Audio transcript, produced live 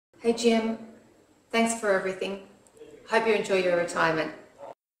Hey Jim, thanks for everything. Hope you enjoy your retirement.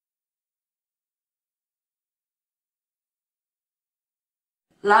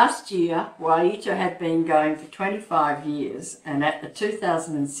 Last year, WAITTA had been going for 25 years, and at the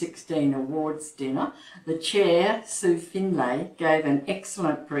 2016 awards dinner, the chair, Sue Finlay, gave an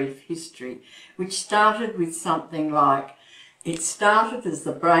excellent brief history, which started with something like, "It started as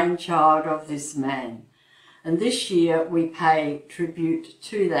the brainchild of this man." And this year we pay tribute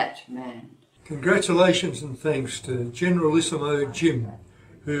to that man. Congratulations and thanks to Generalissimo Jim,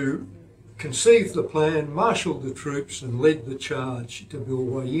 who conceived the plan, marshalled the troops and led the charge to build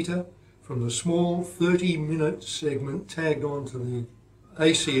WAITTA from the small 30-minute segment tagged on to the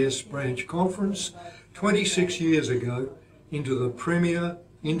ACS branch conference 26 years ago into the premier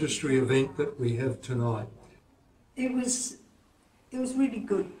industry event that we have tonight. It was really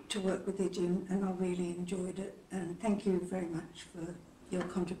good to work with you, Jim, and I really enjoyed it, and thank you very much for your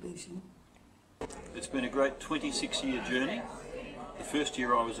contribution. It's been a great 26-year journey. The first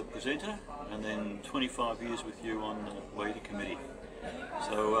year I was a presenter, and then 25 years with you on the WA ICT Committee.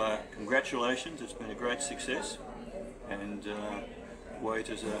 So congratulations, it's been a great success, and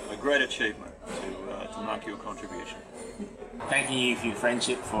WAITTA is a great achievement to mark your contribution. Thanking you for your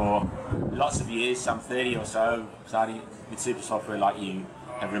friendship for lots of years, some 30 or so, starting with super software like you,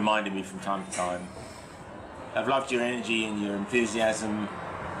 have reminded me from time to time. I've loved your energy and your enthusiasm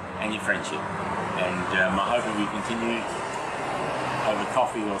and your friendship, and I'm hoping we continue over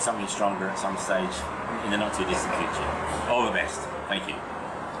coffee or something stronger at some stage in the not too distant future. All the best. Thank you.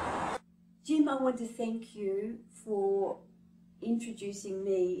 Jim, I want to thank you for introducing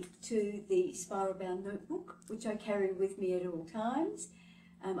me to the spiral bound notebook, which I carry with me at all times.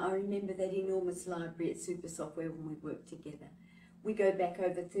 I remember that enormous library at Super Software when we worked together. We go back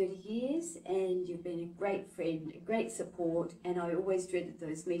over 30 years, and you've been a great friend, a great support, and I always dreaded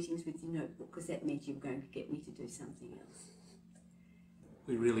those meetings with your notebook because that meant you were going to get me to do something else.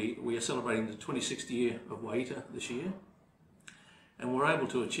 We are celebrating the 26th year of WAITTA this year, and we're able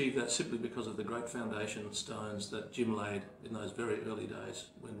to achieve that simply because of the great foundation stones that Jim laid in those very early days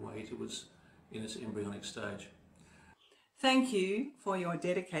when WAITTA was in its embryonic stage. Thank you for your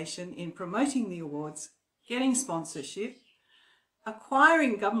dedication in promoting the awards, getting sponsorship,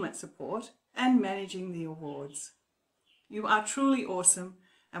 acquiring government support and managing the awards. You are truly awesome,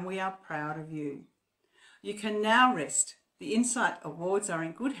 and we are proud of you. You can now rest. The INCITE Awards are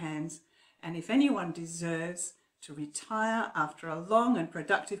in good hands, and if anyone deserves to retire after a long and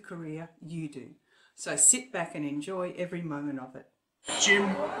productive career, you do. So sit back and enjoy every moment of it.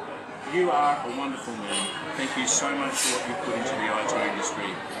 Jim, you are a wonderful man. Thank you so much for what you've put into the IT industry.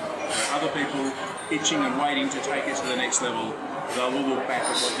 There are other people itching and waiting to take it to the next level. They'll all look back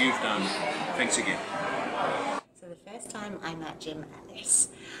at what you've done. Thanks again. So the first time I met Jim Ellis,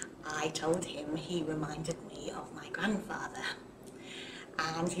 I told him he reminded me of my grandfather.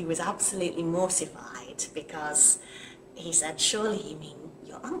 And he was absolutely mortified because he said, "Surely you mean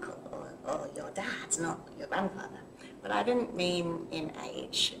your uncle or your dad, not your grandfather." But I didn't mean in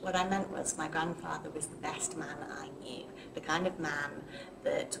age. What I meant was my grandfather was the best man I knew, the kind of man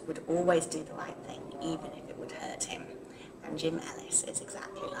that would always do the right thing, even if it would hurt him. And Jim Ellis is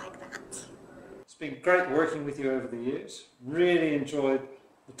exactly like that. It's been great working with you over the years. Really enjoyed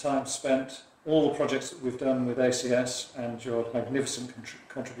the time spent, all the projects that we've done with ACS, and your magnificent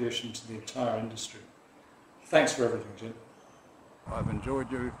contribution to the entire industry. Thanks for everything, Jim. I've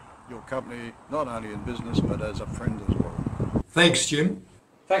enjoyed your company, not only in business, but as a friend as well. Thanks, Jim.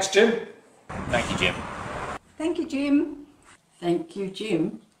 Thanks, Jim. Thank you, Jim. Thank you, Jim. Thank you,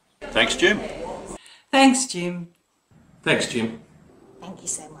 Jim. Thanks, Jim. Thanks, Jim. Thanks, Jim. Thank you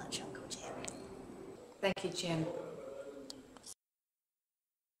so much, Uncle Jim. Thank you, Jim.